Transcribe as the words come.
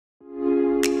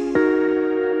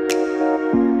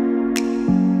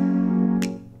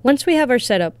Once we have our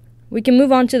setup, we can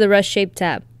move on to the Rest Shape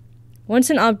tab. Once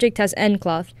an object has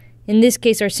nCloth, in this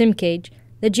case our sim cage,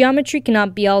 the geometry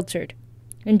cannot be altered.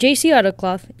 In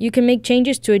jcCloth, you can make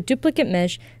changes to a duplicate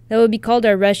mesh that will be called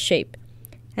our Rest Shape,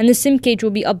 and the sim cage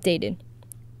will be updated.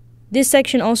 This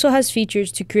section also has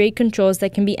features to create controls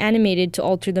that can be animated to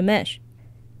alter the mesh.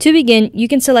 To begin, you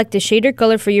can select a shader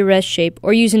color for your Rest Shape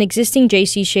or use an existing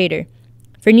JC shader.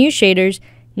 For new shaders,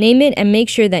 name it and make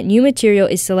sure that new material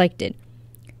is selected.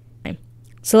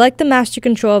 Select the master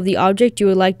control of the object you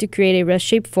would like to create a Rest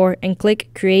Shape for and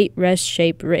click Create Rest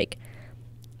Shape Rig.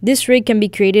 This rig can be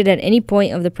created at any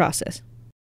point of the process.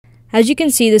 As you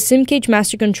can see, the SimCage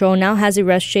master control now has a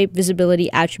Rest Shape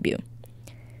visibility attribute.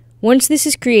 Once this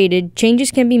is created,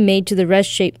 changes can be made to the Rest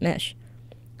Shape mesh.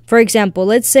 For example,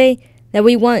 let's say that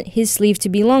we want his sleeve to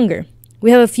be longer.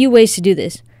 We have a few ways to do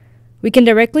this. We can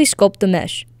directly sculpt the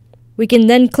mesh. We can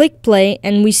then click play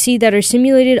and we see that our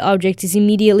simulated object is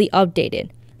immediately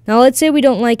updated. Now let's say we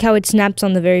don't like how it snaps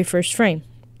on the very first frame.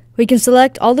 We can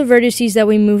select all the vertices that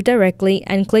we moved directly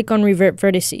and click on Revert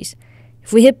Vertices.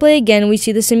 If we hit play again, we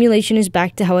see the simulation is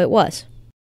back to how it was.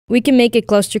 We can make a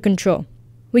cluster control.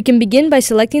 We can begin by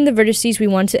selecting the vertices we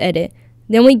want to edit,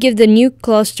 then we give the new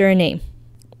cluster a name.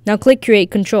 Now click Create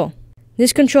Control.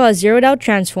 This control has zeroed out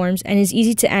transforms and is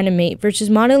easy to animate versus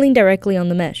modeling directly on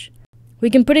the mesh. We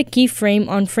can put a keyframe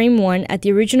on frame 1 at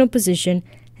the original position,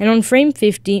 and on frame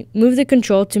 50, move the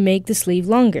control to make the sleeve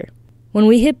longer. When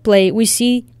we hit play, we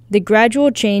see the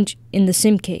gradual change in the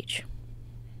sim cage.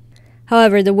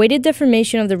 However, the weighted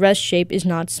deformation of the Rest Shape is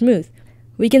not smooth.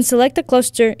 We can select a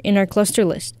cluster in our cluster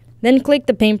list, then click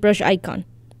the paintbrush icon.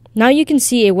 Now you can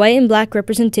see a white and black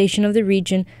representation of the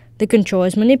region the control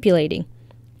is manipulating.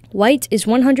 White is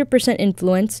 100%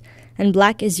 influence, and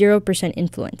black is 0%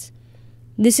 influence.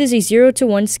 This is a 0 to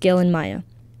 1 scale in Maya.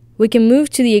 We can move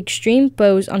to the extreme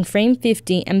pose on frame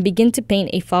 50 and begin to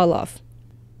paint a fall off.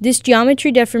 This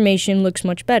geometry deformation looks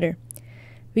much better.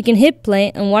 We can hit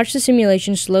play and watch the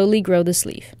simulation slowly grow the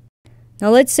sleeve.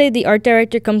 Now let's say the art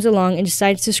director comes along and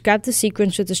decides to scrap the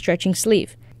sequence with the stretching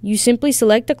sleeve. You simply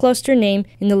select the cluster name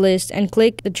in the list and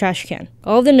click the trash can.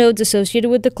 All the nodes associated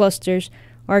with the clusters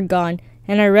are gone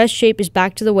and our Rest Shape is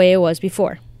back to the way it was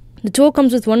before. The tool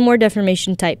comes with one more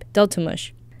deformation type, Delta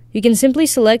Mush. You can simply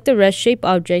select the Rest Shape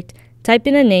object, type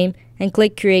in a name, and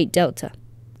click Create Delta.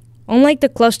 Unlike the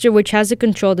cluster which has the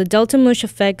control, the Delta Mush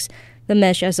affects the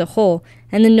mesh as a whole,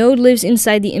 and the node lives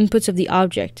inside the inputs of the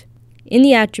object. In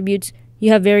the attributes,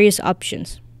 you have various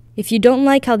options. If you don't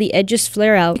like how the edges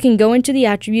flare out, you can go into the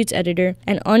attributes editor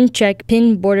and uncheck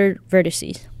Pin Bordered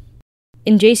Vertices.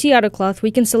 In jcCloth,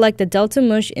 we can select the Delta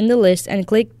Mush in the list and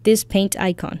click this paint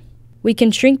icon. We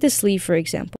can shrink the sleeve, for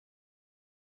example.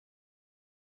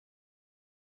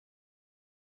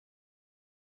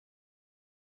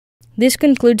 This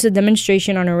concludes the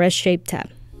demonstration on our Rest Shape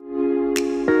tab.